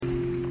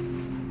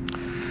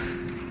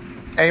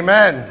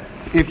Amen.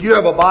 If you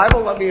have a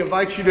Bible, let me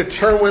invite you to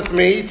turn with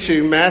me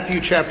to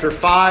Matthew chapter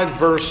 5,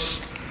 verse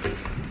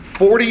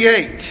 48.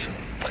 It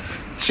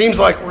seems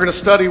like we're going to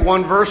study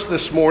one verse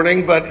this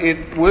morning, but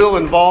it will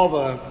involve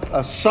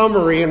a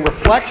summary and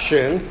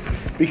reflection,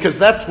 because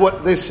that's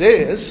what this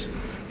is.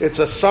 It's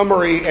a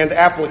summary and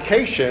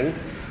application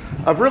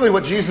of really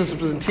what Jesus has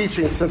been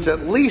teaching since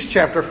at least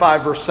chapter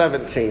 5, verse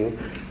 17,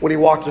 when he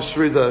walked us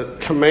through the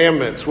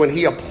commandments, when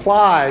he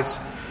applies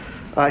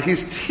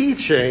his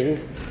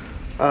teaching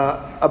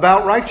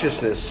about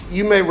righteousness.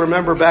 You may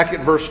remember back at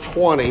verse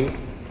 20,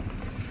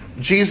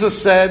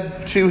 Jesus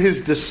said to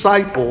his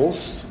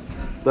disciples,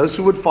 those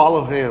who would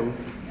follow him,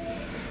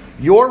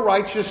 "Your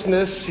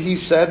righteousness," he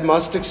said,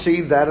 "must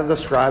exceed that of the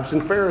scribes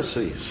and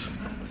Pharisees."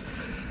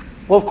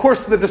 Well, of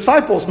course, the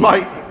disciples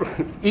might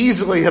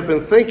easily have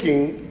been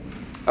thinking,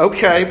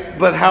 okay,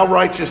 but how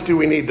righteous do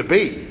we need to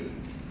be?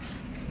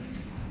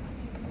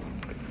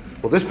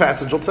 Well, this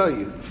passage will tell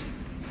you.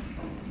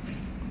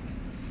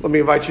 Let me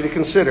invite you to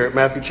consider it.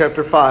 Matthew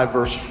chapter 5,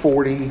 verse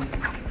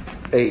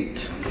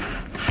 48.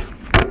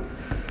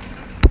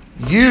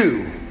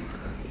 "You,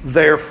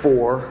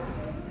 therefore,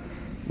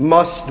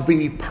 must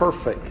be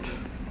perfect,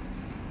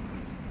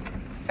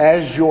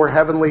 as your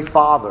heavenly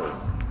Father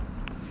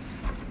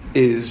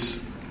is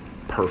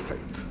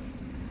perfect."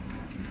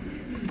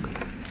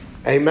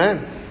 Amen.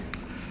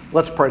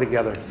 Let's pray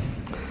together.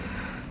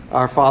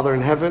 Our Father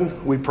in heaven,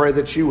 we pray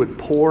that you would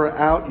pour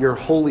out your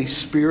Holy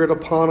Spirit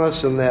upon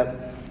us, and that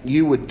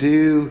you would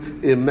do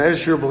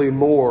immeasurably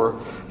more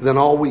than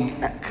all we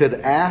could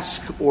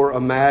ask or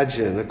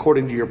imagine,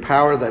 according to your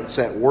power that's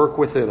at work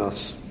within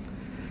us.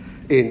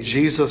 In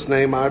Jesus'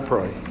 name I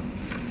pray.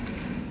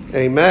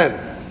 Amen.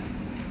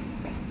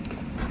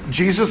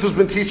 Jesus has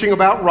been teaching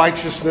about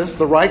righteousness,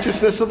 the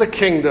righteousness of the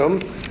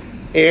kingdom,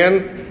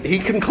 and he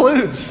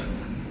concludes,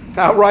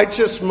 how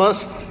righteous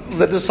must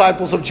the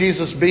disciples of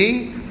Jesus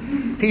be?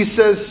 He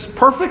says,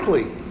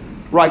 perfectly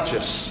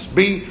righteous.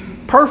 Be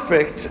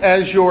perfect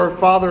as your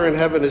Father in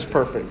heaven is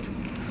perfect.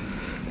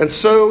 And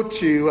so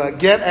to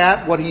get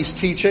at what he's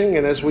teaching,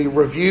 and as we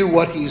review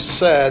what he's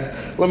said,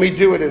 let me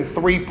do it in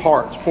three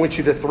parts, point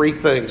you to three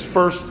things.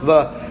 First,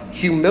 the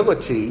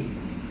humility,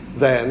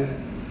 then,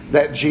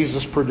 that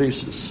Jesus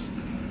produces.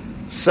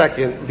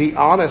 Second, the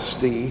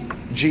honesty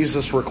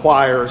Jesus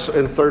requires.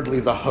 And thirdly,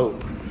 the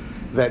hope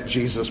that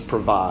Jesus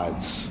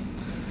provides.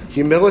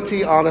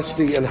 Humility,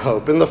 honesty, and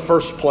hope. In the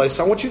first place,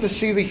 I want you to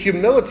see the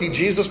humility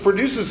Jesus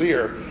produces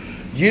here.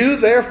 "You,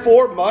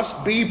 therefore,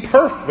 must be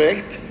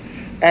perfect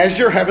as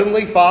your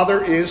heavenly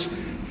Father is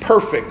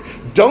perfect."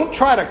 Don't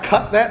try to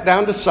cut that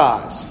down to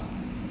size.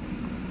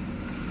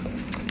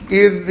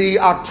 In the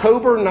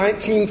October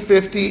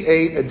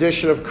 1958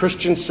 edition of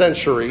Christian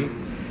Century,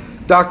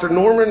 Dr.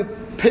 Norman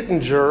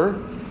Pittenger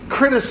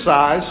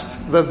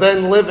criticized the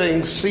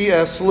then-living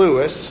C.S.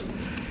 Lewis,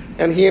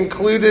 and he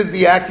included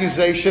the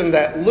accusation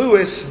that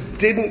Lewis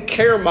didn't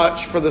care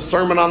much for the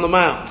Sermon on the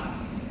Mount.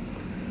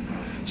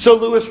 So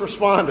Lewis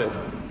responded,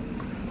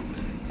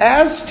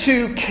 "As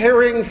to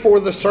caring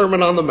for the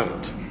Sermon on the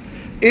Mount,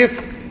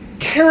 if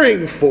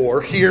caring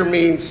for here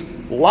means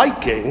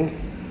liking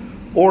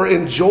or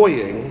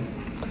enjoying,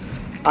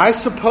 I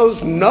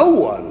suppose no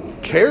one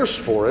cares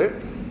for it.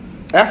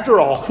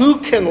 After all, who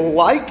can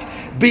like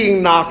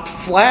being knocked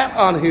flat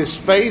on his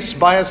face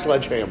by a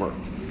sledgehammer?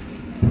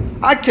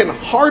 I can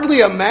hardly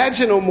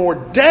imagine a more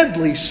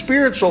deadly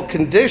spiritual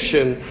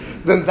condition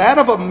than that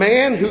of a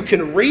man who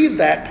can read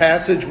that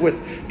passage with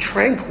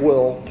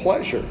tranquil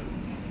pleasure."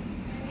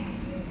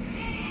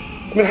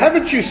 I mean,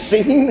 haven't you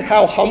seen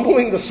how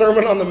humbling the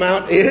Sermon on the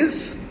Mount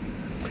is?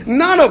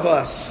 None of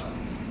us,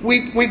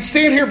 we'd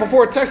stand here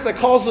before a text that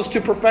calls us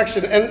to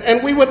perfection,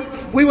 and we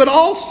would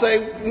all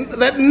say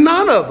that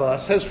none of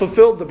us has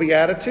fulfilled the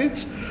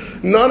Beatitudes.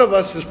 None of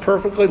us has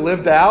perfectly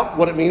lived out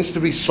what it means to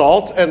be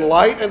salt and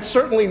light, and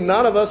certainly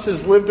none of us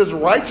has lived as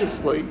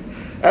righteously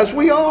as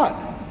we ought.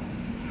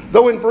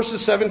 Though in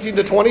verses 17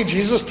 to 20,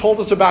 Jesus told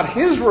us about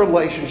his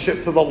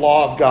relationship to the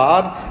law of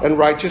God and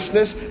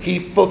righteousness. He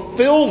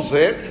fulfills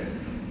it.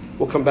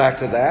 We'll come back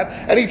to that.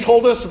 And he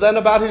told us then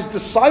about his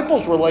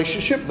disciples'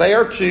 relationship. They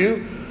are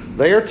to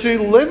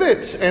live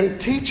it and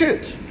teach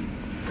it.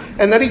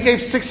 And then he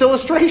gave 6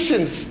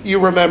 illustrations, you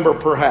remember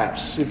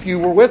perhaps, if you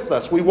were with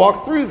us. We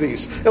walked through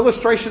these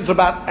illustrations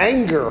about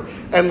anger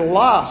and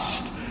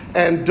lust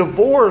and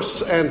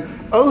divorce and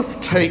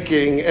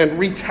oath-taking and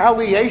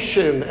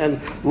retaliation and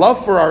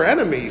love for our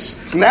enemies.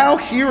 Now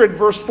here in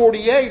verse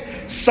 48,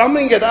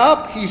 summing it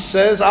up, he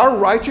says our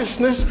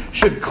righteousness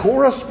should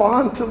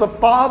correspond to the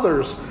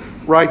Father's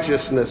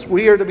righteousness.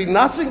 We are to be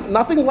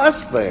nothing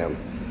less than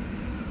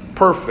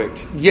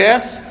perfect.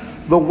 Yes,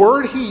 the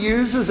word he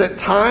uses at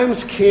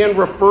times can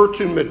refer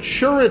to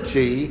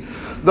maturity,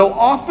 though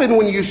often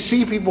when you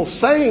see people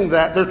saying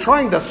that, they're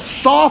trying to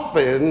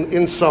soften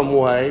in some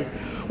way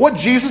what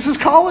Jesus is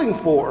calling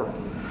for.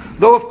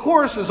 Though, of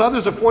course, as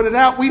others have pointed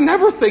out, we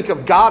never think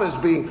of God as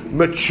being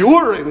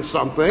mature in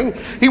something.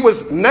 He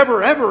was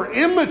never, ever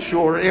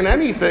immature in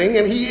anything,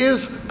 and he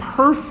is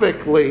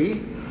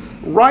perfectly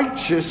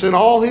righteous in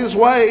all his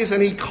ways,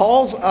 and he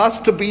calls us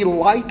to be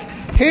like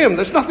him.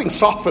 There's nothing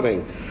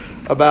softening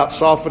about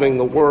softening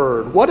the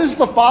word. What is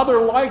the Father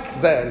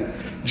like then?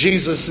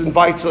 Jesus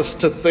invites us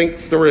to think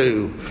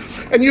through.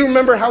 And you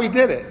remember how he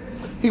did it.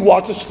 He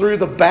walked us through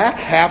the back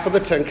half of the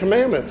Ten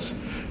Commandments.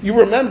 You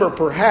remember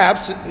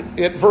perhaps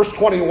at verse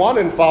 21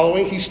 and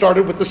following, he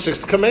started with the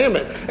sixth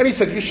commandment. And he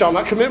said, you shall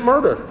not commit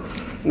murder,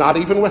 not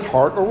even with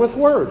heart or with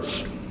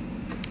words.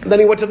 And then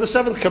he went to the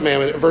seventh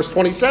commandment at verse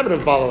 27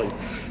 and following.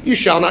 You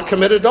shall not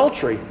commit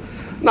adultery,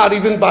 not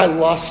even by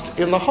lust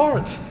in the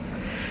heart.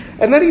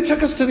 And then he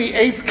took us to the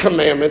eighth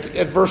commandment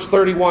at verse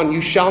 31,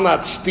 you shall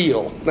not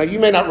steal. Now you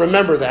may not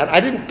remember that.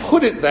 I didn't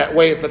put it that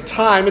way at the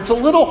time. It's a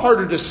little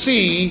harder to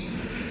see,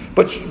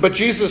 but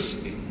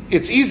Jesus,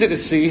 it's easy to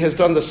see, has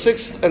done the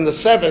sixth and the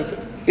seventh.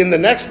 In the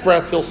next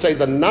breath, he'll say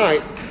the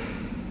ninth.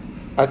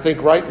 I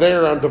think right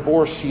there on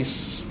divorce,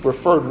 he's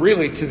referred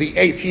really to the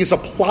eighth. He's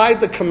applied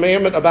the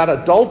commandment about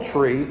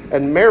adultery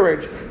and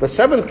marriage, the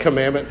seventh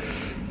commandment,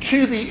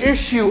 to the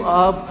issue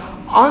of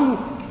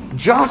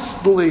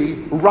unjustly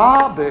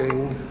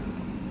robbing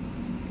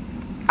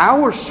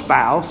our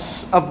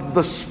spouse of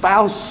the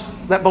spouse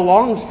that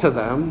belongs to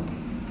them,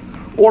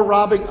 or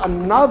robbing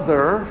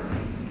another,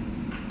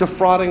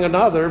 defrauding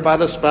another by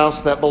the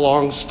spouse that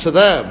belongs to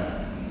them.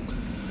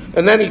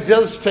 And then he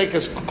does take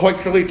us quite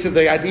clearly to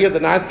the idea of the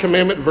ninth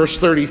commandment, verse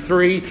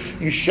 33,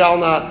 you shall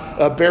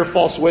not bear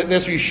false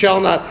witness, you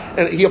shall not,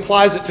 and he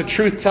applies it to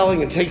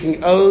truth-telling and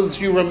taking oaths,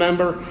 you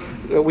remember.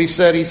 He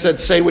said,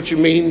 say what you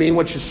mean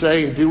what you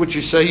say, and do what you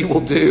say you will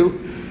do.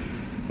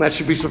 That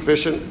should be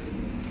sufficient.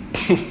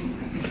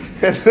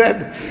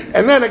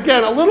 and then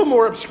again, a little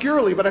more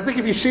obscurely, but I think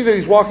if you see that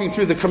he's walking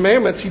through the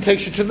commandments, he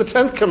takes you to the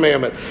 10th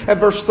commandment at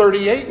verse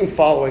 38 and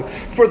following.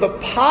 For the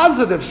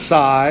positive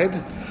side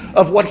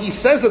of what he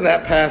says in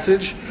that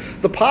passage,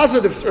 the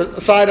positive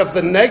side of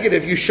the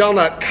negative, you shall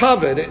not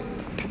covet, it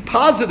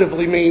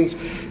positively means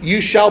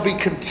you shall be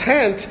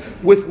content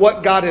with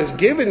what God has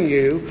given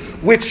you,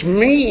 which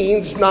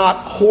means not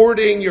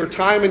hoarding your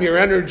time and your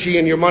energy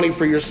and your money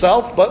for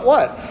yourself, but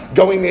what?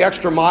 Going the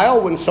extra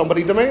mile when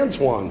somebody demands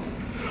one.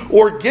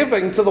 Or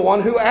giving to the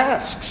one who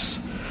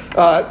asks.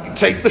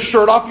 Take the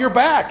shirt off your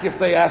back if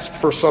they ask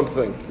for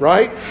something,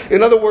 right?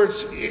 In other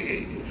words,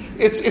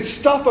 it's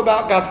stuff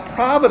about God's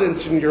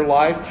providence in your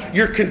life,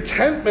 your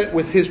contentment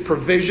with his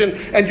provision,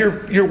 and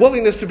your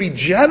willingness to be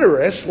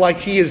generous like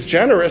he is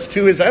generous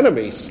to his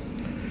enemies.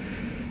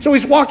 So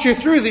he's walked you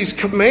through these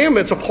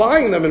commandments,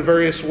 applying them in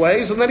various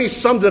ways, and then he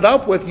summed it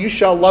up with, you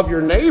shall love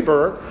your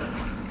neighbor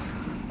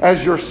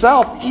as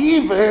yourself,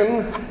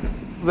 even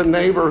the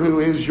neighbor who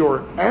is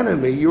your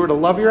enemy. You are to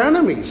love your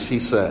enemies, he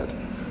said.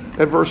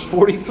 At verse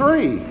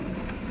 43,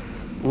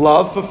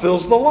 love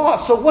fulfills the law.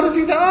 So what has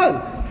he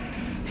done?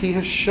 He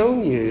has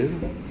shown you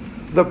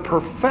the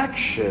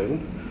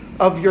perfection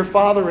of your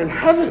Father in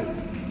heaven.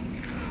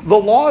 The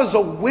law is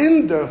a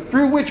window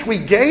through which we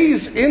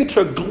gaze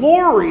into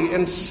glory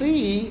and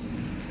see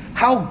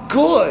how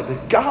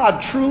good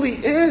God truly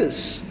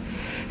is.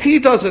 He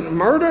doesn't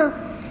murder.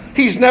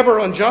 He's never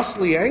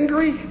unjustly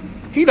angry.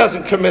 He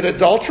doesn't commit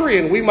adultery.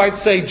 And we might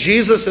say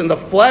Jesus in the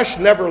flesh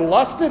never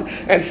lusted.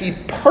 And he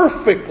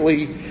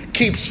perfectly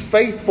keeps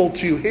faithful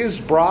to his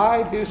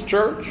bride, his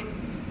church.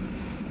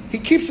 He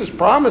keeps his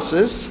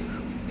promises.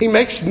 He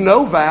makes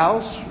no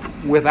vows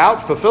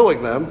without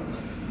fulfilling them.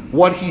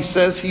 What he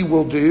says he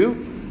will do,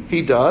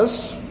 he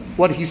does.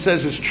 What he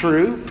says is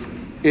true.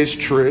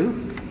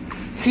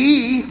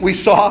 He, we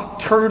saw,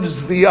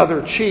 turns the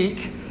other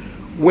cheek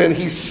when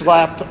he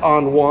slapped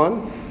on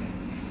one.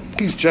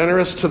 He's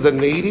generous to the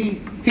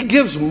needy. He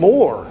gives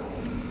more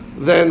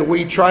than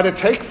we try to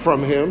take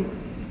from him.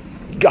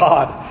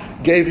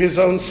 God gave his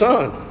own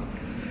son.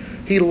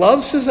 He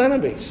loves his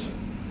enemies.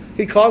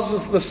 He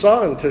causes the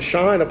sun to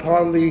shine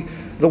upon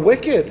the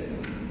wicked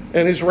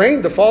and his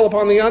rain to fall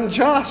upon the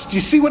unjust. You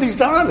see what he's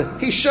done?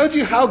 He showed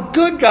you how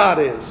good God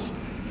is.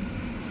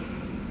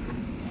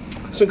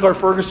 Sinclair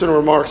Ferguson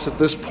remarks at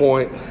this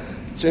point,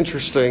 it's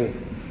interesting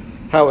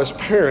how as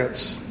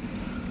parents,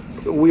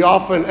 we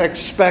often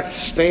expect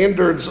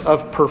standards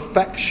of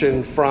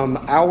perfection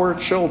from our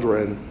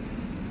children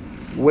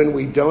when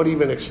we don't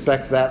even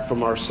expect that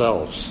from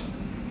ourselves.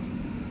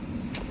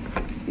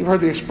 You've heard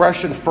the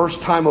expression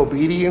first-time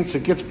obedience.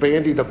 It gets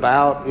bandied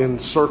about in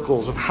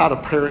circles of how to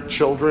parent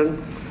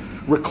children.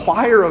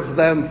 Require of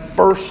them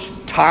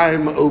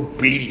first-time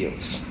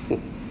obedience.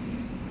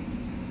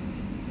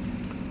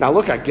 Now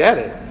look, I get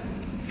it.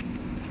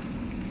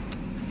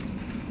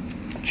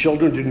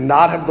 Children do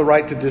not have the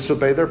right to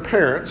disobey their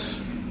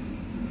parents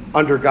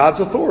under God's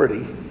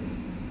authority,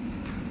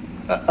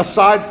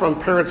 aside from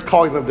parents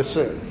calling them to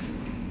sin.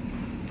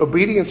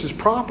 Obedience is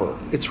proper.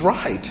 It's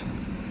right.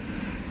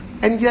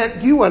 And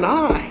yet you and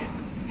I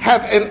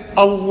have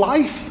a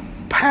life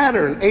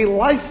pattern, a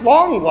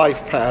lifelong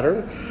life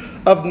pattern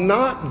of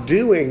not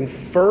doing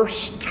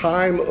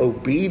first-time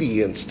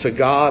obedience to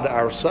God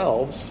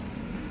ourselves,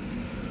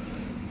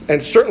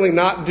 and certainly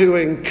not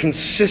doing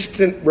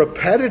consistent,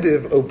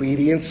 repetitive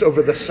obedience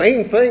over the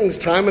same things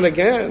time and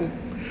again.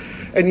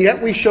 And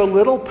yet we show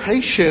little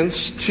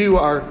patience to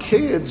our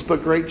kids,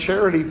 but great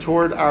charity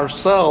toward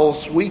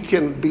ourselves. We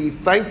can be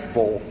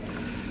thankful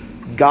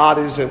God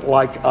isn't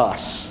like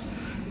us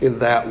in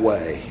that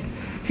way.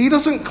 He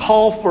doesn't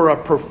call for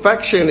a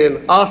perfection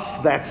in us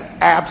that's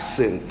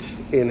absent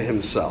in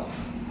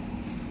himself.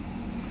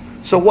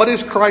 So what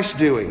is Christ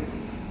doing?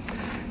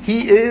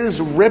 He is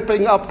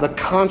ripping up the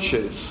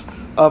conscience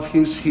of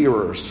his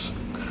hearers.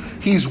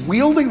 He's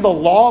wielding the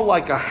law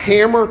like a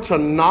hammer to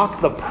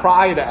knock the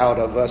pride out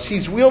of us.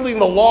 He's wielding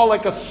the law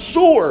like a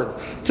sword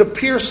to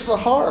pierce the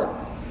heart.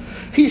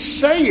 He's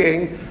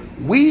saying,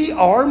 we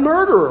are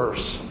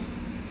murderers.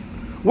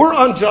 We're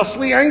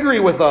unjustly angry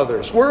with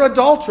others. We're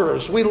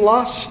adulterers. We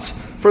lust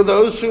for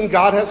those whom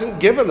God hasn't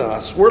given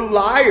us. We're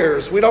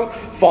liars. We don't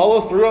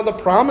follow through on the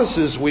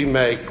promises we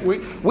make.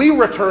 We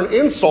return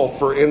insult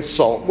for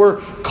insult.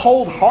 We're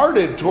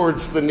cold-hearted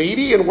towards the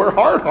needy, and we're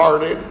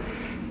hard-hearted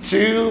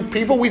to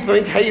people we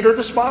think hate or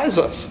despise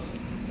us.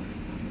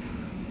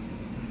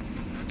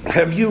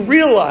 Have you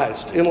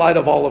realized, in light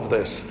of all of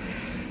this,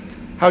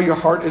 how your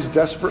heart is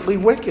desperately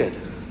wicked?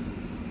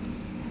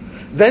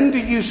 Then do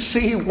you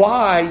see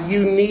why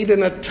you need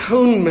an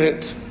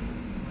atonement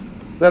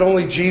that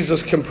only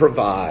Jesus can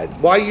provide?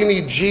 Why you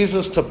need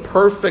Jesus to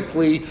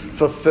perfectly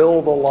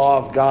fulfill the law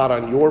of God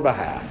on your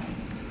behalf,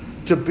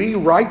 to be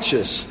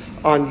righteous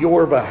on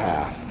your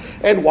behalf,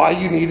 and why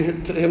you need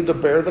him to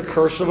bear the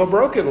curse of a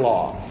broken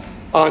law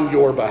on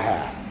your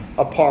behalf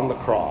upon the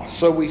cross.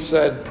 So we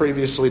said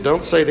previously,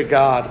 don't say to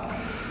God,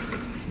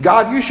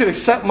 God, you should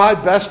accept my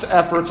best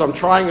efforts. I'm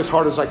trying as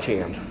hard as I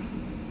can.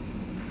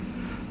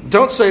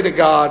 Don't say to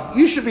God,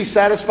 you should be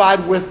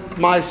satisfied with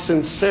my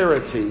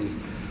sincerity,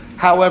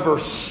 however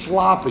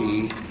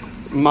sloppy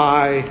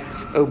my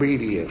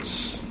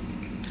obedience.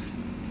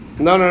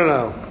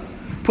 No.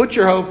 Put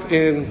your hope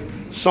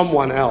in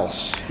someone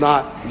else,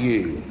 not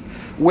you.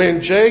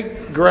 When J.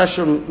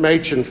 Gresham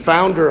Machen,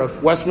 founder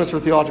of Westminster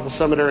Theological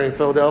Seminary in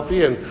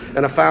Philadelphia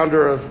and a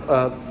founder of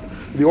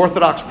the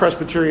Orthodox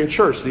Presbyterian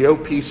Church, the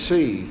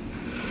OPC,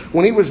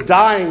 when he was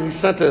dying, he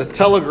sent a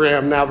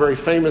telegram, now very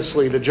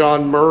famously, to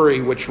John Murray,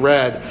 which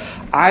read,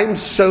 I'm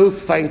so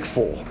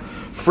thankful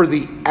for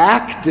the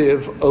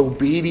active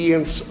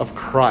obedience of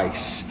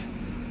Christ.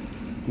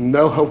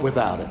 No hope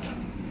without it.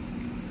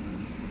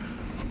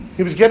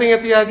 He was getting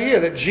at the idea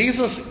that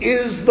Jesus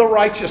is the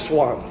righteous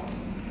one.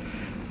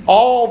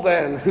 All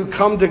then who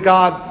come to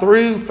God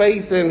through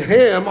faith in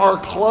him are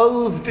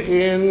clothed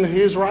in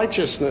his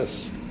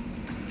righteousness.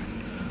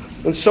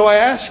 And so I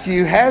ask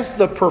you, has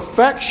the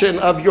perfection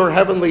of your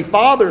heavenly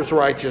Father's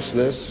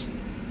righteousness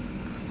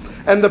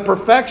and the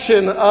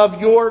perfection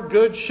of your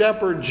good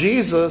shepherd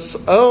Jesus'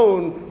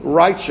 own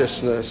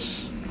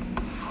righteousness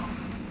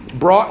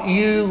brought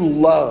you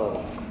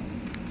low?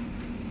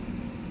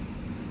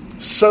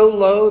 So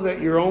low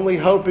that your only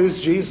hope is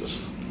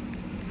Jesus.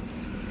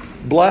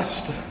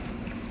 Blessed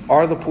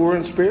are the poor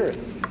in spirit,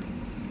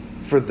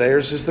 for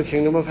theirs is the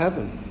kingdom of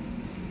heaven.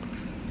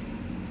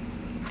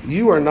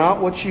 You are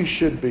not what you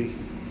should be.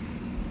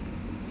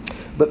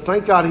 But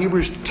thank God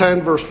Hebrews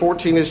 10 verse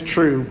 14 is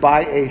true.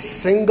 By a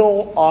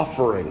single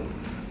offering,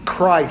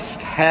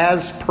 Christ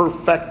has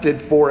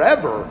perfected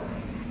forever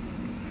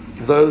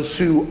those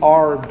who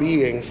are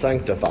being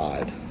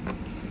sanctified.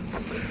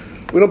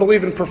 We don't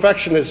believe in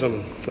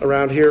perfectionism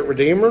around here at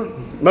Redeemer.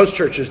 Most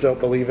churches don't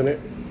believe in it.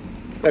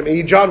 I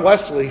mean, John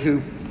Wesley,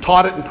 who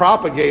taught it and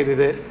propagated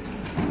it,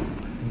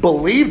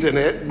 believed in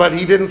it, but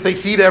he didn't think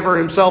he'd ever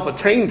himself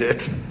attained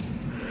it.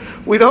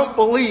 We don't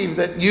believe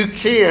that you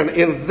can,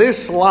 in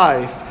this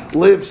life,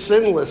 live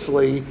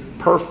sinlessly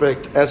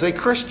perfect as a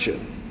Christian.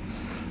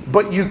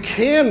 But you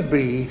can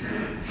be,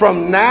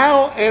 from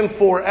now and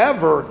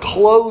forever,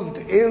 clothed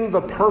in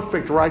the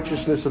perfect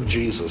righteousness of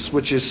Jesus,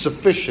 which is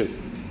sufficient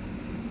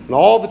and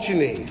all that you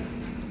need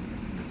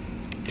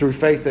through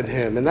faith in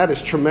him. And that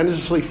is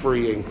tremendously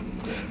freeing.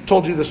 I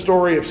told you the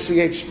story of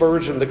C.H.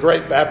 Spurgeon, the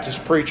great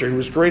Baptist preacher who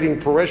was greeting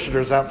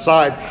parishioners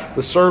outside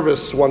the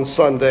service one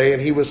Sunday,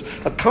 and he was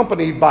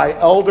accompanied by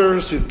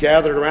elders who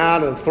gathered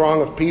around in a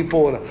throng of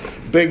people in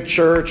a big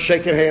church,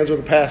 shaking hands with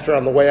the pastor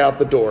on the way out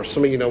the door.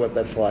 Some of you know what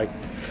that's like.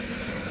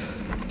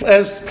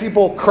 As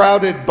people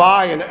crowded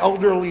by, an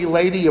elderly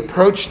lady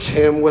approached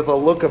him with a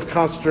look of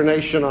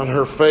consternation on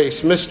her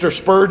face. Mr.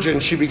 Spurgeon,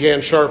 she began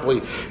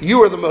sharply,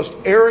 you are the most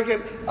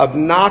arrogant,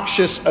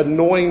 obnoxious,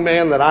 annoying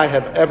man that I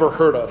have ever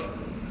heard of.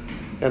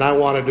 And I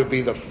wanted to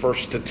be the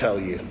first to tell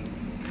you.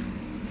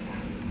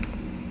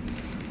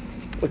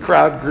 The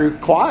crowd grew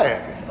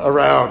quiet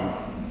around.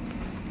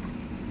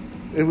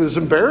 It was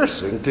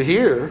embarrassing to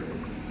hear.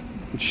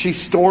 She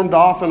stormed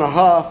off in a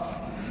huff,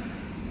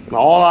 and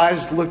all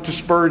eyes looked to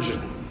Spurgeon.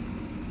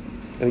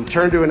 And he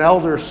turned to an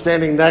elder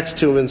standing next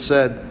to him and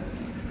said,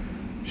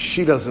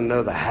 she doesn't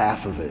know the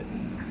half of it.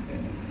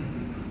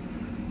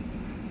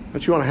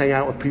 Don't you want to hang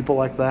out with people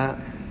like that?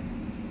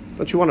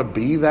 Don't you want to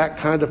be that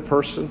kind of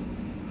person?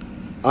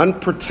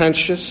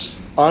 Unpretentious,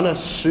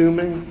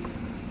 unassuming,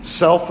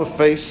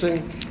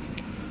 self-effacing,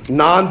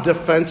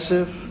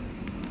 non-defensive,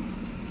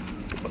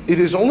 It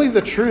is only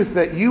the truth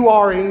that you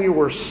are in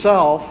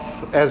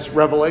yourself, as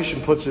Revelation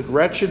puts it,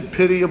 wretched,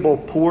 pitiable,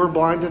 poor,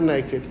 blind, and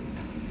naked.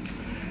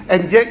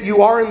 And yet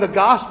you are in the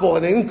gospel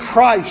and in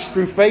Christ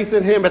through faith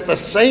in Him at the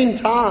same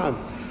time,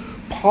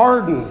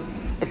 pardoned,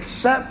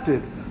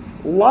 accepted,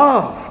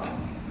 loved,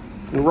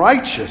 and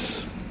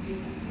righteous.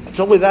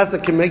 It's only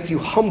that can make you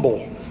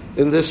humble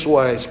in this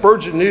way.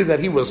 Spurgeon knew that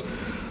he was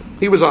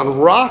on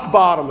rock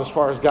bottom as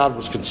far as God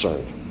was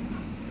concerned.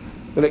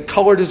 And it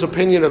colored his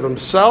opinion of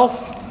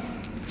himself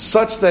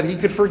such that he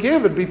could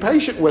forgive and be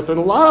patient with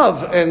and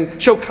love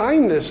and show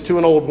kindness to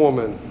an old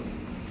woman.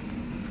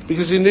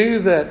 Because he knew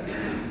that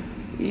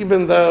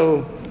even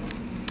though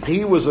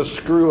he was a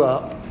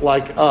screw-up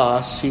like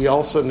us, he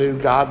also knew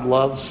God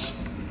loves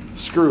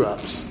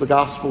screw-ups. The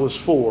gospel is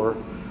for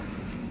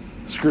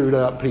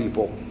screwed-up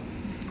people.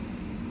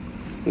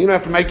 You don't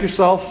have to make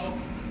yourself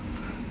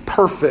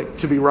perfect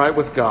to be right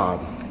with God.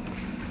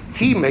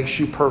 He makes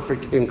you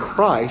perfect in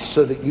Christ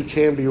so that you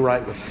can be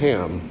right with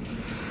Him.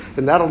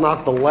 And that'll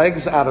knock the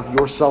legs out of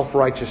your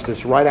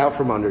self-righteousness right out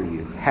from under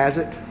you. Has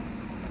it?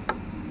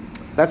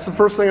 That's the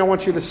first thing I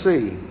want you to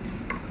see.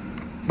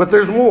 But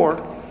there's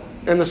more.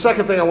 And the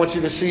second thing I want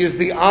you to see is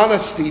the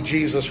honesty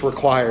Jesus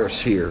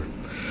requires here.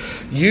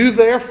 You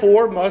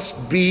therefore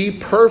must be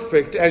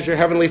perfect as your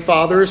heavenly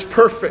Father is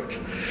perfect.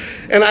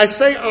 And I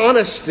say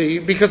honesty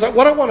because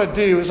what I want to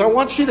do is I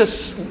want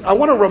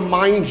to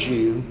remind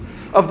you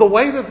of the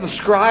way that the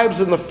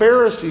scribes and the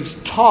Pharisees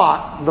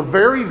taught the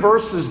very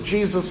verses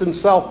Jesus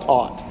Himself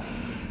taught,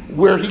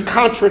 where He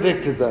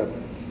contradicted them.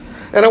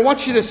 And I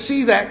want you to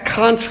see that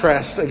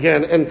contrast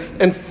again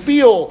and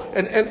feel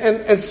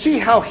and see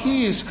how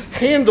He's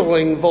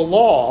handling the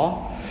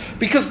law.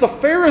 Because the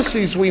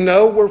Pharisees, we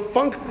know,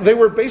 they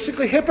were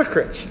basically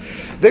hypocrites.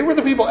 They were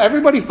the people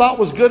everybody thought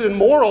was good and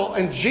moral,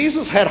 and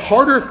Jesus had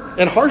harder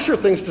and harsher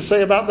things to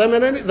say about them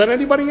than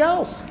anybody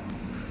else.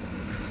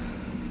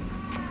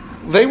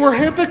 They were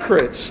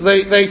hypocrites.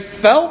 They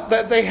felt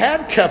that they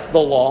had kept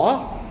the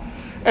law,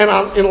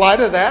 and in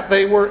light of that,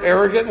 they were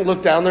arrogant and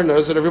looked down their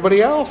nose at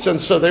everybody else. And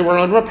so they were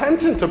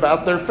unrepentant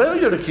about their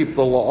failure to keep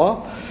the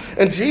law.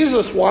 And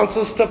Jesus wants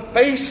us to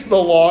face the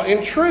law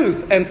in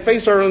truth and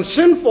face our own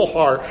sinful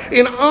heart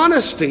in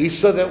honesty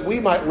so that we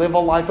might live a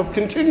life of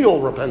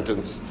continual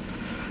repentance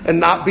and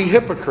not be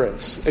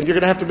hypocrites. And you're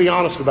going to have to be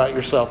honest about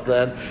yourself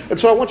then. And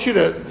so I want you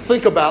to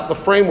think about the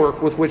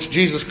framework with which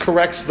Jesus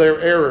corrects their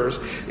errors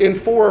in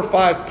 4 or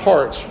 5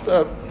 parts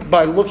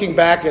by looking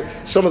back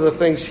at some of the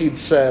things He'd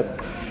said.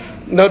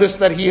 Notice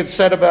that He had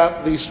said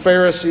about these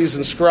Pharisees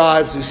and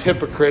scribes, these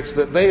hypocrites,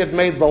 that they had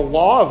made the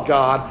law of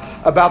God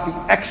about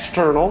the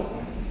external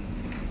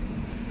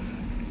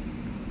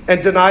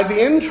and denied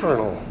the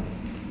internal.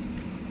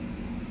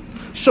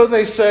 So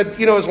they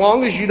said, as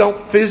long as you don't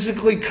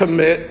physically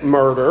commit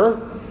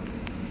murder,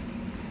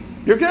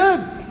 you're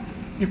good.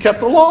 You've kept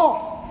the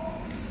law.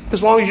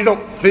 As long as you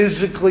don't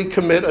physically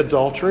commit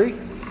adultery,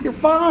 you're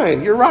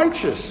fine. You're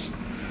righteous.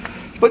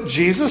 But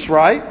Jesus,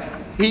 right?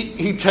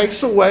 He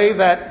takes away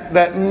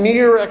that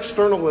mere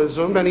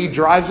externalism and He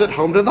drives it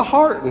home to the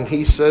heart. And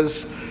He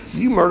says,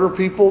 you murder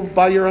people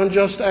by your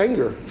unjust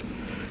anger.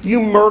 You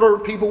murder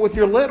people with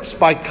your lips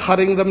by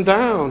cutting them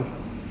down.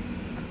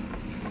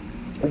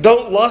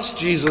 Don't lust,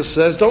 Jesus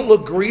says. Don't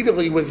look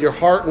greedily with your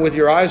heart and with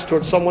your eyes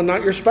towards someone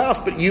not your spouse.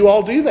 But you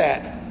all do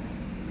that.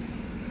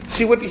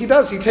 See what He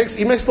does?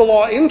 He makes the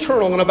law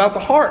internal and about the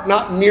heart,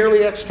 not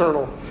merely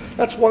external.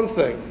 That's one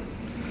thing.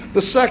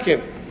 The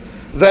second,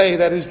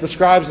 that is the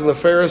scribes and the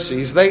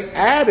Pharisees, they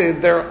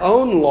added their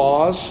own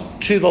laws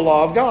to the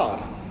law of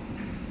God.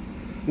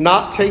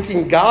 Not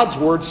taking God's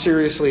word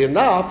seriously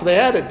enough, they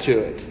added to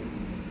it.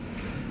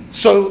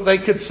 So they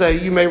could say,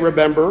 you may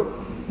remember,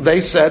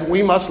 they said,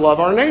 we must love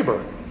our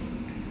neighbor.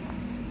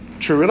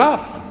 True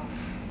enough.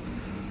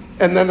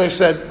 And then they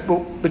said,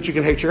 well, but you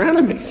can hate your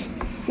enemies,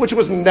 which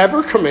was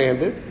never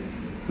commanded,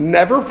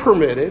 never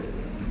permitted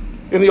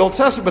in the Old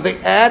Testament. But they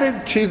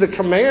added to the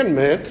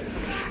commandment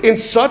in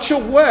such a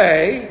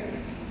way,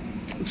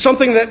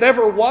 something that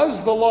never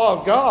was the law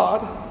of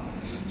God,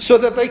 so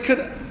that they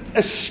could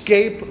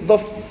escape the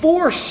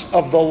force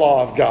of the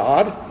law of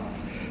God,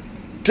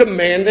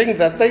 demanding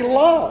that they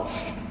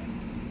love.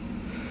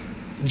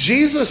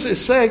 Jesus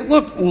is saying,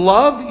 look,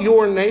 love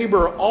your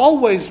neighbor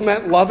always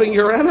meant loving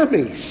your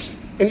enemies.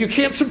 And you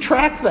can't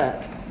subtract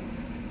that.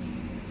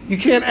 You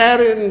can't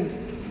add in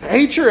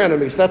hate your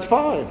enemies. That's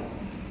fine.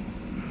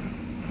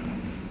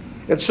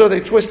 And so they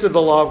twisted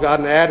the law of God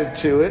and added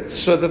to it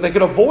so that they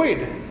could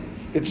avoid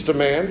its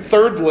demand.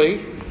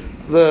 Thirdly,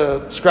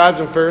 the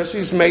scribes and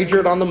Pharisees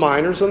majored on the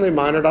minors and they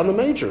minored on the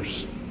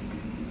majors.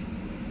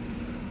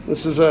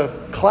 This is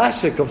a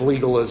classic of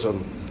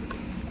legalism.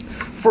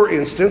 For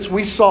instance,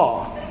 we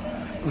saw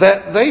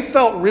that they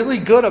felt really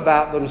good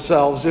about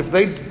themselves if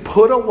they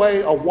put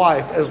away a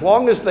wife as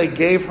long as they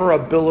gave her a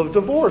bill of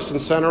divorce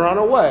and sent her on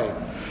her way.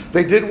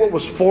 They did what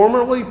was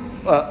formally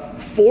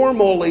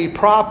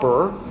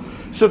proper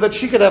so that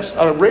she could have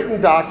a written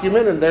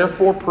document and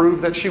therefore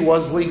prove that she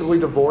was legally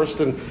divorced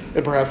and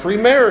perhaps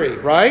remarry,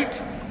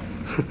 right?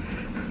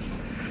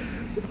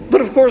 But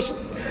of course,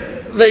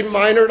 they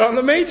minored on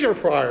the major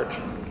part,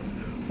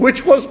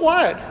 which was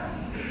what?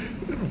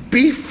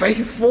 Be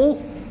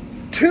faithful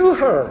to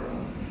her.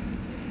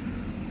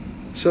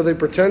 So they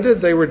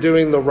pretended they were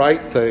doing the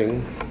right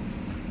thing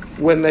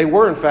when they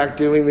were in fact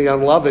doing the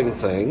unloving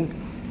thing.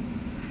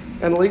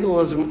 And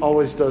legalism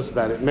always does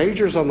that. It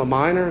majors on the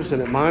minors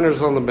and it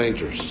minors on the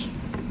majors.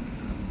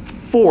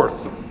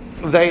 Fourth,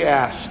 they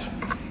asked,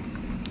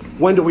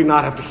 when do we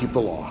not have to keep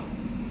the law?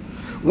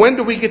 When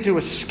do we get to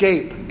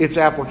escape its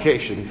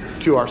application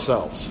to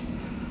ourselves?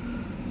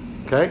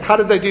 Okay, how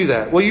did they do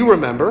that? Well, you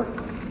remember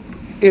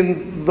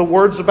in the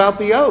words about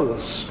the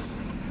oaths.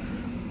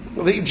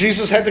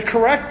 Jesus had to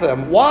correct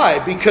them. Why?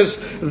 Because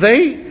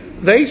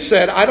they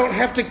said, I don't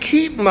have to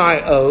keep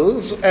my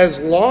oaths as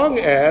long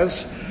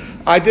as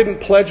I didn't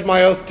pledge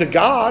my oath to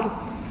God,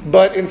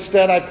 but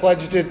instead I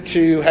pledged it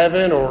to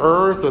heaven or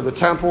earth or the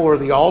temple or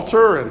the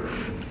altar.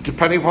 And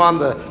depending upon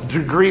the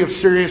degree of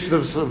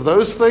seriousness of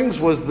those things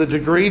was the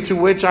degree to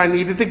which I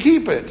needed to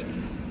keep it.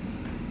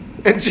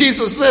 And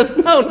Jesus says,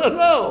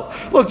 no.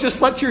 Look,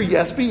 just let your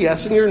yes be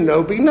yes and your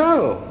no be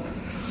no.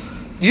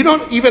 You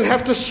don't even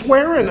have to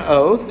swear an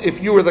oath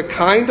if you are the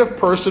kind of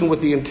person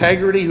with the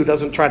integrity who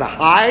doesn't try to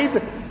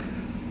hide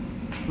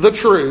the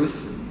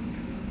truth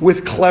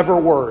with clever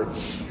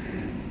words.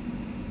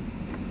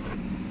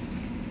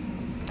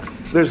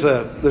 There's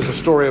a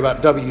story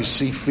about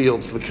W.C.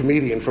 Fields, the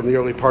comedian from the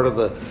early part of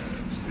the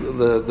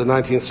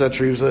 19th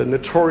century. He was a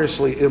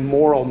notoriously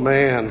immoral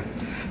man.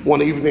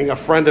 One evening, a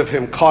friend of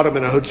him caught him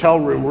in a hotel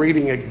room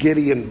reading a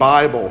Gideon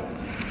Bible.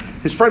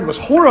 His friend was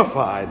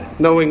horrified,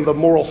 knowing the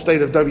moral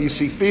state of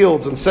W.C.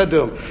 Fields, and said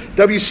to him,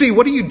 W.C.,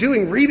 what are you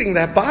doing reading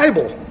that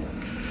Bible?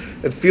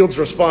 And Fields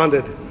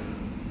responded,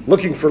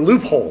 looking for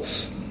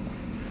loopholes.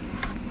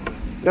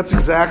 That's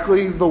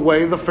exactly the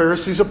way the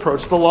Pharisees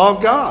approached the law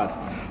of God.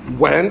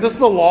 When does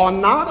the law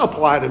not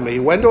apply to me?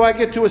 When do I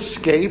get to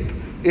escape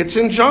its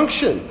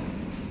injunction?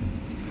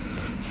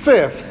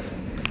 Fifth,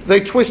 they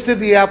twisted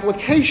the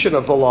application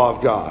of the law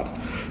of God.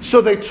 So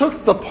they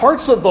took the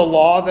parts of the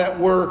law that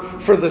were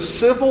for the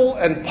civil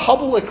and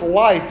public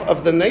life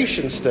of the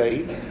nation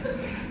state,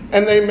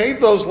 and they made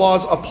those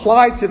laws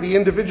apply to the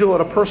individual at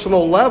a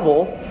personal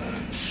level.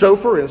 So,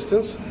 for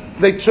instance,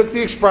 they took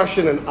the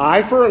expression an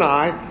eye for an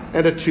eye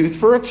and a tooth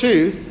for a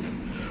tooth,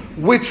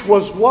 which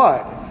was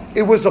what?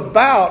 It was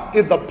about,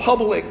 in the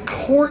public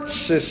court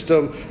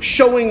system,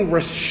 showing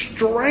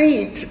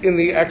restraint in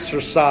the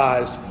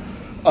exercise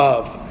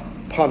of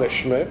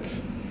punishment.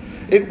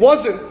 It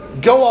wasn't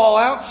go all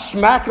out,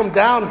 smack them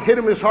down, hit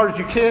them as hard as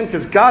you can,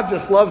 because God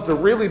just loves to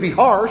really be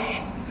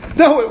harsh.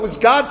 No, it was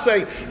God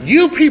saying,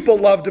 you people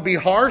love to be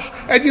harsh,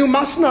 and you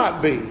must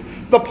not be.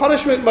 The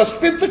punishment must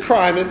fit the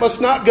crime. It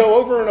must not go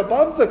over and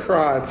above the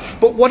crime.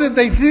 But what did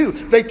they do?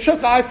 They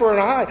took eye for an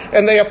eye,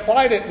 and they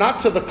applied it not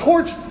to the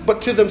courts,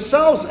 but to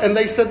themselves. And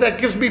they said, that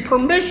gives me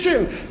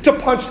permission to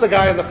punch the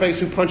guy in the face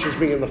who punches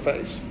me in the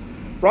face.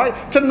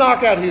 Right? To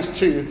knock out his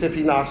tooth if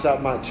he knocks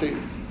out my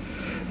tooth.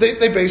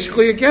 They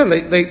basically, again,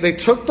 they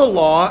took the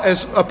law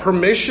as a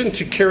permission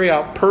to carry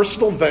out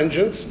personal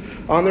vengeance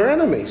on their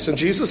enemies. And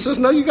Jesus says,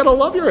 no, you got to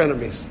love your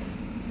enemies.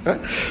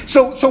 Right?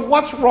 So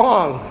what's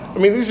wrong? I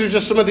mean, these are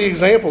just some of the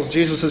examples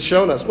Jesus has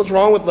shown us. What's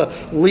wrong with the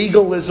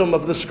legalism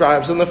of the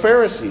scribes and the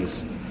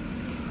Pharisees?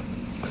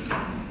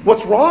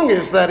 What's wrong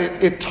is that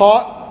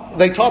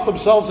they taught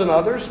themselves and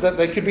others that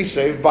they could be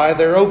saved by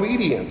their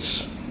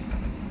obedience.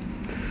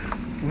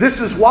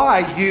 This is why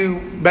you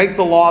make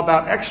the law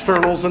about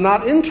externals and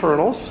not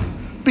internals,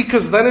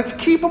 because then it's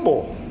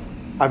keepable.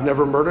 I've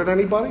never murdered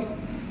anybody.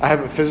 I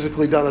haven't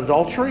physically done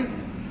adultery.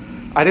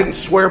 I didn't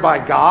swear by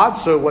God,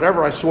 so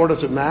whatever I swore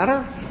doesn't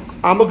matter.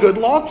 I'm a good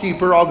law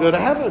keeper. I'll go to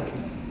heaven.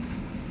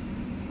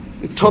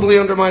 It totally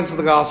undermines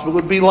the gospel. It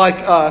would be like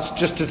us,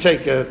 just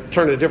to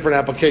turn a different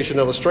application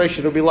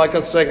illustration, it would be like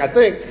us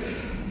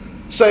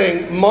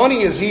saying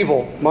money is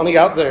evil, money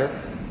out there,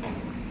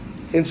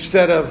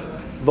 instead of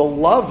the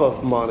love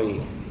of money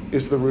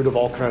is the root of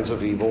all kinds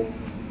of evil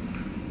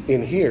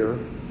in here,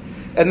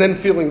 and then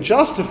feeling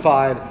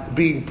justified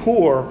being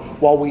poor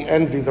while we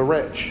envy the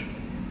rich.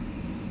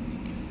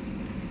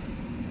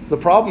 The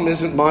problem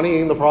isn't money,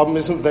 and the problem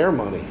isn't their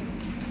money.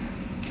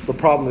 The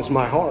problem is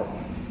my heart.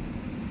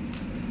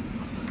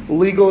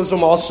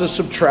 Legalism also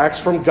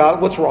subtracts from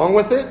God. What's wrong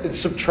with it? It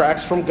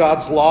subtracts from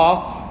God's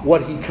law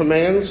what he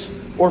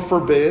commands or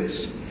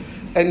forbids,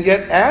 and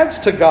yet adds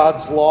to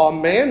God's law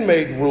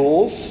man-made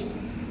rules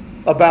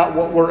about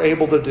what we're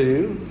able to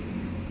do,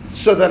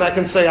 so that I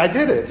can say I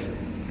did it.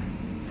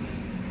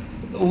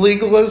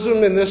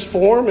 Legalism in this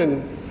form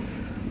in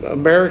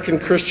American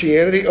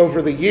Christianity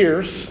over the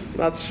years,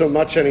 not so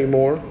much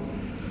anymore,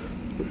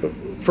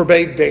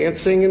 forbade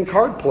dancing and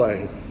card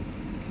playing.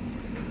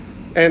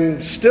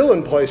 And still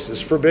in places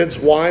forbids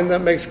wine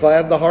that makes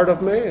glad the heart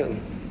of man.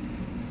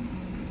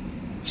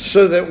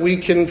 So that we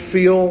can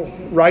feel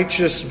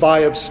righteous by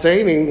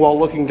abstaining while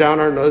looking down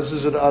our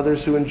noses at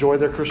others who enjoy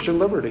their Christian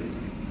liberty.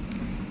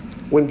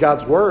 When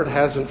God's word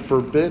hasn't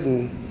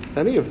forbidden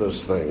any of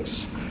those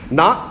things.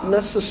 Not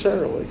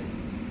necessarily.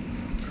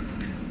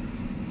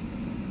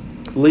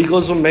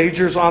 Legalism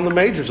majors on the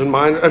majors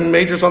and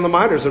majors on the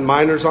minors and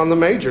minors on the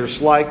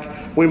majors,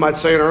 like we might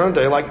say in our own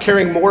day, like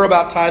caring more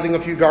about tithing a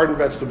few garden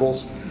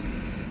vegetables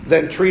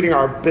than treating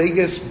our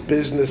biggest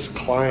business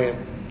client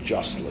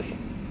justly.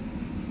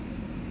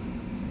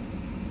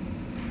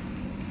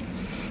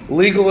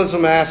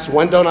 Legalism asks,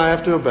 when don't I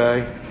have to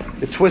obey?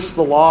 It twists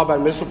the law by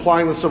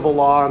misapplying the civil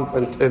law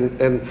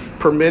and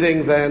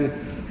permitting then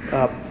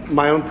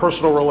my own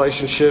personal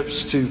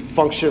relationships to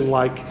function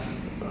like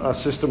a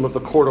system of the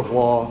court of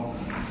law.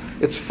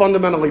 It's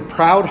fundamentally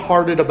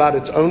proud-hearted about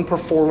its own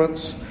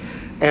performance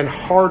and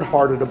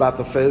hard-hearted about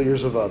the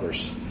failures of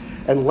others,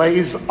 and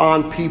lays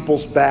on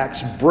people's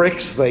backs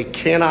bricks they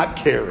cannot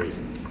carry.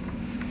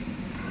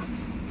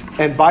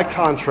 And by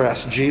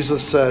contrast,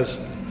 Jesus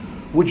says,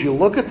 would you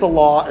look at the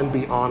law and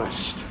be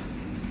honest?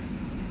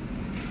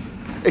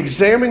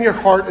 Examine your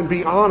heart and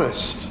be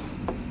honest.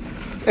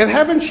 And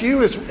haven't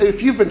you,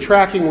 if you've been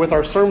tracking with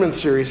our sermon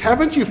series,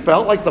 haven't you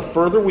felt like the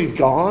further we've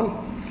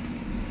gone,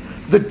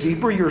 the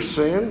deeper your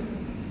sin,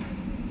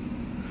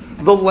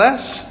 the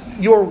less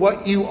you're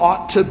what you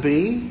ought to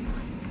be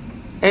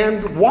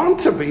and want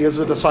to be as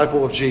a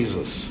disciple of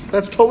Jesus?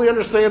 That's totally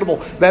understandable.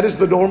 That is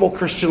the normal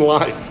Christian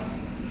life.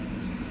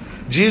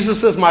 Jesus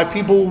says, my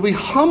people will be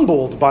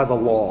humbled by the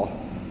law.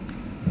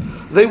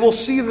 They will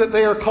see that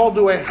they are called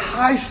to a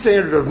high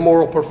standard of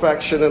moral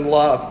perfection and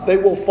love. They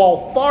will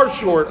fall far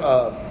short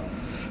of.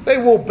 They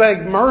will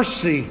beg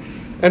mercy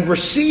and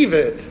receive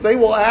it. They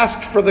will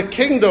ask for the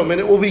kingdom and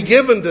it will be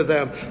given to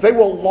them. They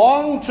will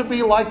long to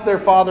be like their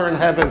Father in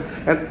heaven,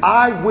 and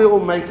I will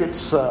make it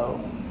so.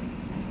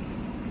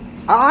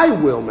 I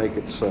will make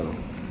it so.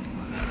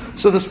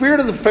 So the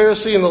spirit of the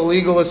Pharisee and the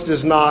legalist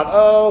is not,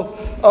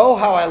 oh,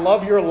 how I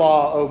love your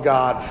law, oh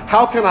God.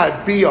 How can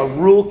I be a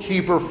rule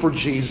keeper for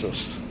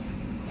Jesus?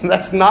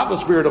 That's not the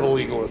spirit of the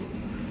legalist.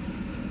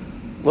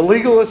 The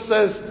legalist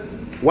says,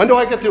 when do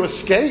I get to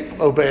escape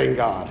obeying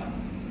God?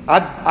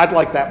 I'd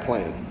like that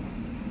plan.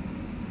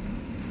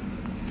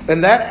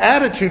 And that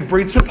attitude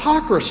breeds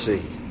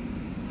hypocrisy.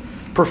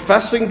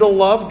 Professing to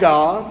love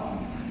God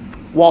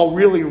while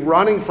really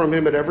running from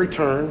Him at every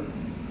turn.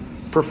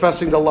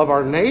 Professing to love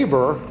our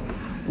neighbor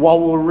while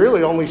we're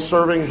really only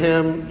serving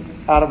Him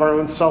out of our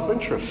own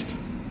self-interest.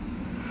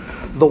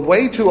 The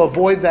way to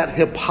avoid that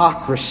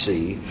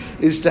hypocrisy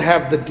is to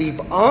have the deep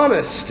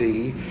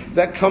honesty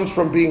that comes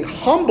from being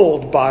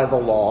humbled by the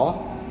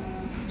law,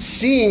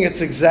 seeing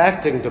its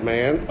exacting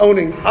demand,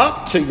 owning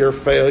up to your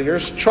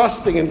failures,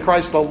 trusting in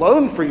Christ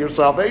alone for your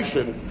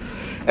salvation,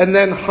 and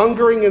then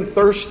hungering and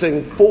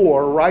thirsting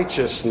for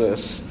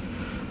righteousness,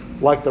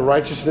 like the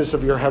righteousness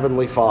of your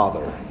heavenly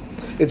Father.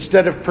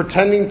 Instead of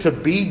pretending to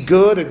be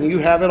good and you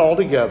have it all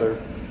together,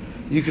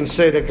 you can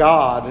say to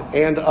God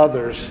and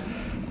others,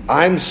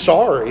 I'm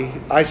sorry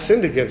I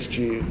sinned against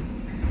you.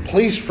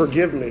 Please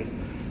forgive me.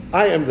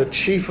 I am the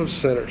chief of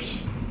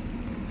sinners.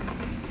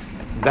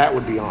 That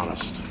would be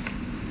honest.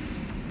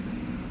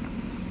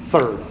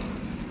 Third,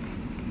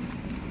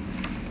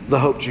 the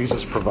hope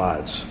Jesus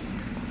provides.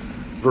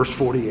 Verse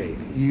 48,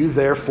 you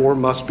therefore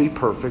must be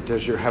perfect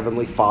as your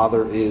heavenly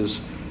Father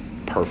is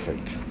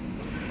perfect.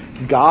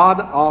 God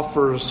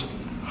offers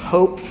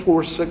hope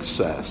for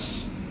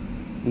success,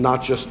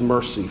 not just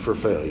mercy for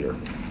failure.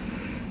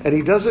 And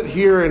He does it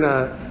here in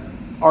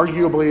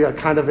arguably a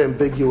kind of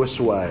ambiguous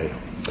way.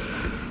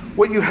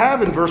 What you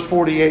have in verse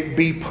 48,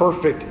 be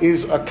perfect,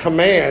 is a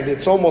command.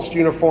 It's almost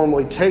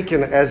uniformly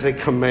taken as a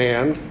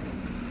command.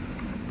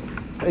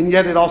 And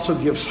yet it also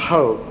gives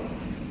hope.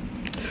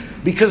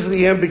 Because of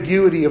the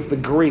ambiguity of the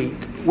Greek,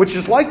 which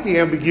is like the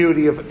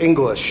ambiguity of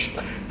English.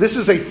 This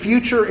is a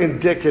future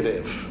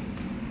indicative.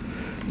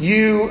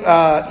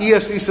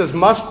 ESV says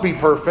must be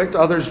perfect.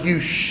 Others, you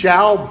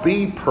shall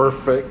be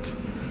perfect.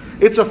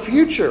 It's a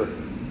future.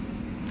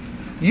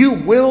 You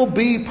will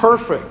be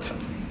perfect.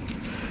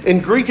 In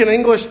Greek and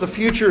English, the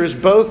future is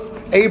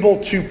both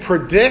able to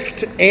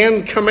predict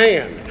and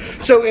command.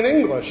 So in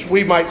English,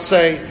 we might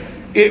say,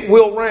 it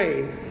will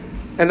rain.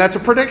 And that's a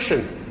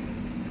prediction.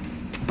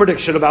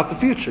 Prediction about the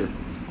future.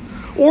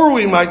 Or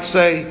we might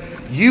say,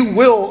 you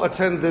will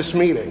attend this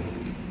meeting.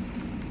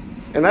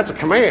 And that's a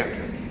command.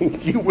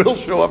 You will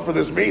show up for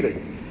this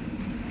meeting.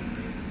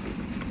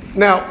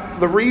 Now,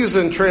 the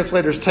reason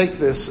translators take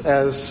this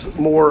as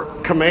more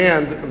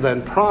command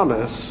than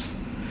promise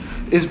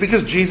is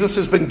because Jesus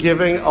has been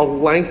giving a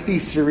lengthy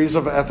series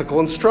of ethical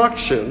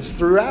instructions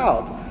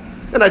throughout.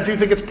 And I do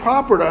think it's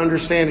proper to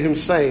understand Him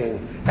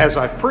saying, as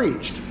I've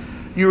preached,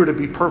 you are to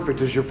be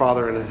perfect as your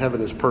Father in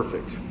heaven is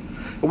perfect.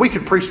 And we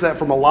could preach that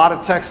from a lot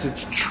of texts.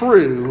 It's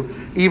true,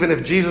 even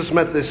if Jesus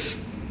meant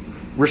this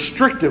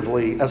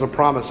restrictively as a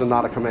promise and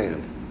not a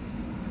command.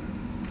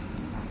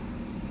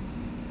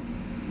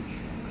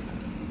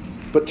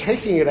 But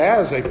taking it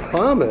as a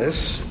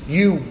promise,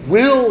 you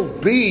will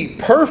be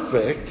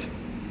perfect,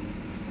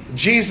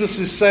 Jesus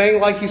is saying,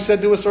 like He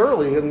said to us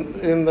earlier,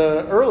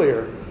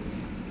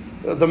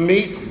 the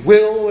meek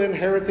will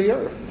inherit the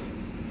earth.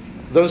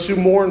 Those who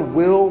mourn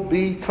will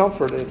be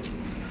comforted.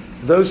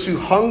 Those who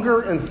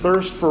hunger and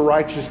thirst for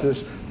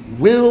righteousness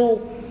will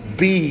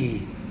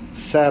be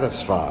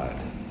satisfied.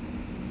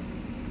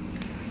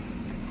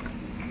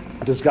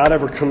 Does God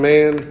ever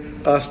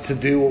command us to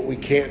do what we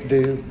can't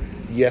do?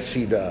 Yes,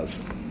 He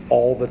does.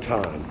 All the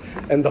time.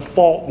 And the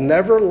fault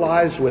never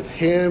lies with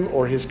Him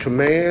or His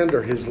command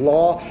or His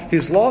law.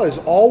 His law is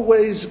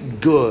always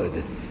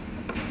good.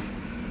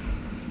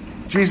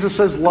 Jesus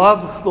says,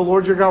 love the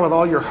Lord your God with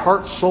all your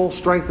heart, soul,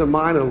 strength, and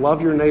mind, and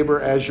love your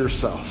neighbor as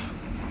yourself.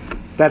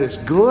 That is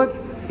good.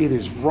 It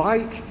is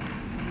right.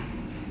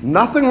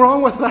 Nothing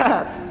wrong with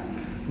that.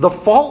 The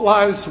fault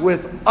lies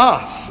with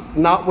us,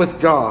 not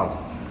with God.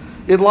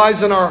 It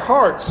lies in our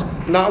hearts,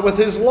 not with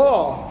His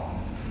law.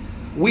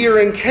 We are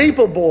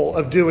incapable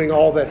of doing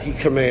all that He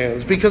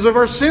commands because of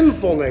our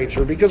sinful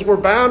nature, because we're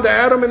bound to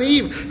Adam and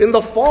Eve in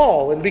the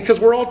fall, and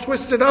because we're all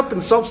twisted up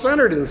and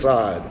self-centered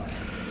inside.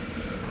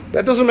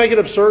 That doesn't make it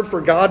absurd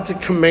for God to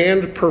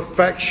command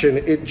perfection.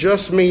 It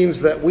just means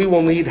that we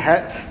will need to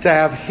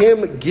have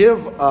Him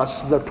give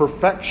us the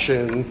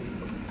perfection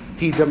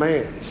He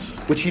demands,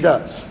 which He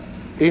does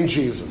in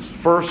Jesus.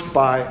 First,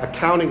 by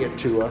accounting it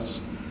to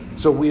us,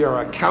 so we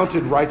are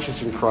accounted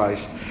righteous in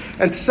Christ.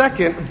 And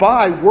second,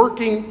 by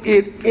working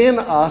it in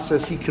us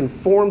as He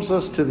conforms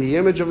us to the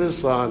image of His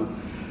Son,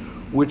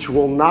 which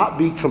will not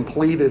be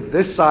completed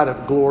this side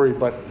of glory,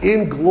 but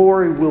in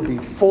glory will be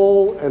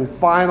full and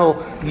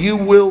final. You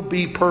will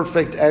be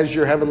perfect as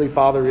your Heavenly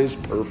Father is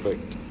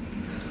perfect.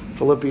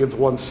 Philippians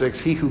 1:6,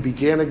 He who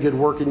began a good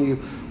work in you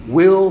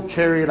will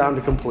carry it on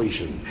to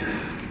completion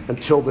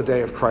until the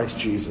day of Christ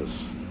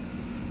Jesus.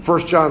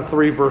 1 John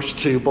 3, verse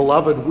 2,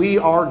 Beloved, we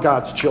are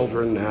God's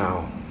children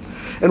now.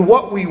 And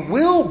what we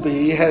will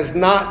be has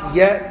not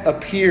yet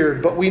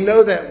appeared, but we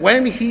know that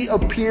when He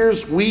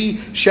appears, we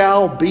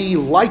shall be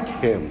like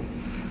Him,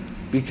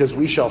 because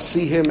we shall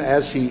see Him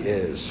as He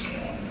is.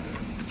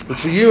 And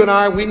so you and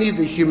I, we need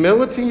the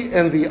humility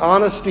and the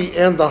honesty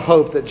and the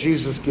hope that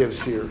Jesus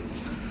gives here.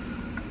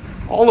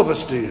 All of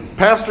us do,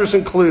 pastors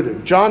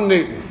included. John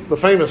Newton, the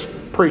famous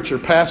preacher,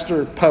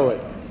 pastor,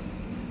 poet,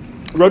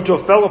 wrote to a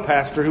fellow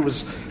pastor who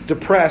was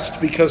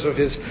depressed because of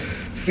his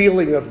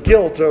feeling of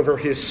guilt over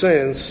his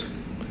sins.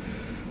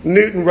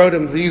 Newton wrote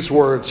him these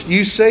words,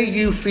 You say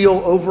you feel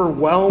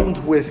overwhelmed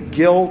with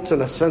guilt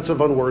and a sense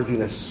of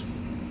unworthiness.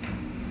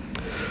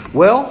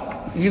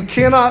 Well, you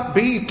cannot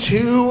be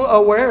too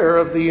aware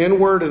of the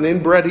inward and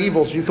inbred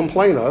evils you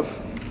complain of.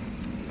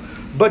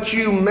 But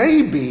you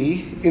may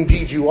be,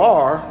 indeed you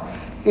are,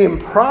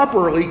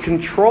 improperly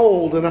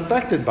controlled and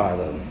affected by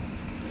them.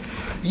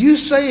 You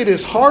say it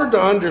is hard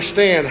to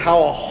understand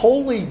how a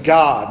holy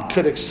God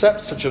could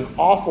accept such an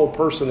awful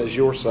person as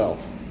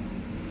yourself.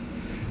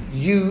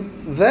 You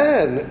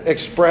then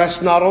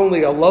express not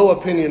only a low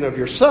opinion of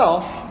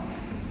yourself,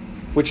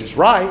 which is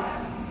right,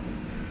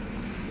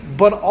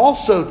 but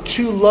also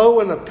too low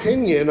an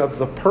opinion of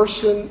the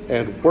person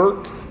and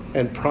work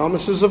and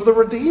promises of the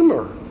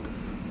Redeemer,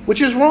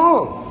 which is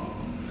wrong.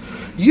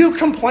 You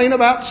complain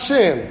about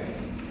sin,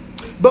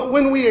 but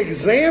when we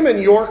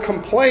examine your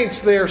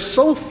complaints, they are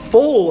so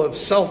full of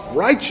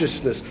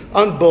self-righteousness,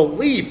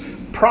 unbelief,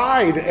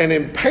 pride, and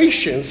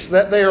impatience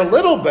that they are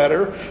little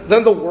better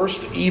than the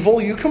worst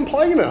evil you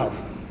complain of.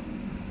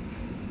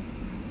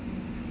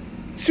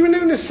 See what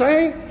Newton is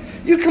saying?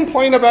 You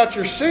complain about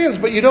your sins,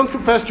 but you don't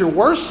confess your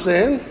worst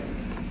sin,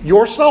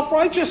 your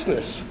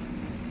self-righteousness.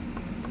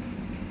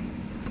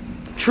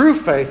 True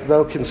faith,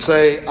 though, can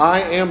say, I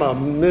am a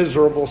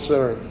miserable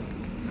sinner.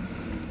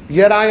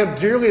 Yet I am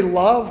dearly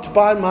loved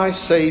by my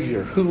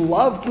Savior, who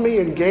loved me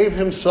and gave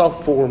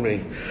Himself for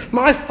me.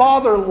 My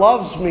Father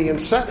loves me and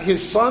sent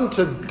His Son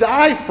to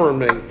die for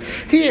me.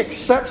 He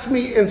accepts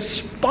me in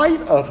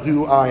spite of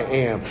who I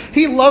am.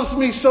 He loves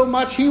me so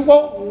much He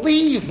won't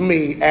leave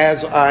me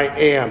as I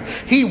am.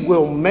 He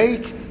will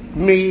make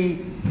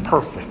me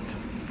perfect,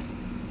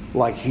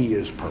 like He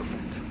is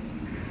perfect.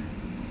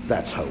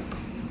 That's hope.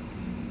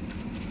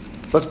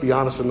 Let's be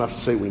honest enough to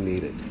say we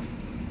need it.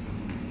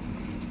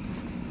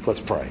 Let's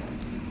pray.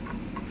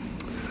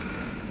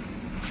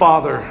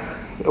 Father,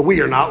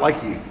 we are not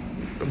like you,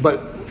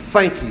 but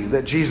thank you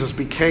that Jesus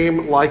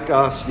became like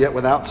us, yet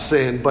without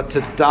sin, but to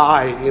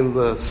die in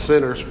the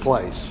sinner's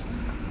place,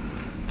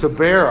 to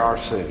bear our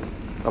sin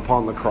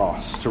upon the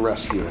cross, to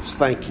rescue us.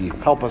 Thank you.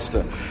 Help us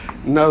to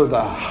know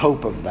the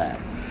hope of that,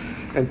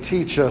 and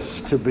teach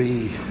us to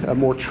be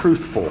more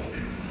truthful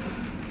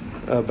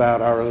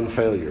about our own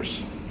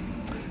failures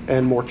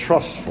and more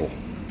trustful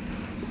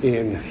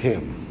in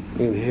Him.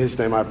 In His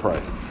name I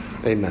pray.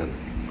 Amen.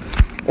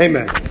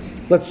 Amen.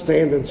 Let's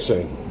stand and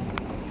sing.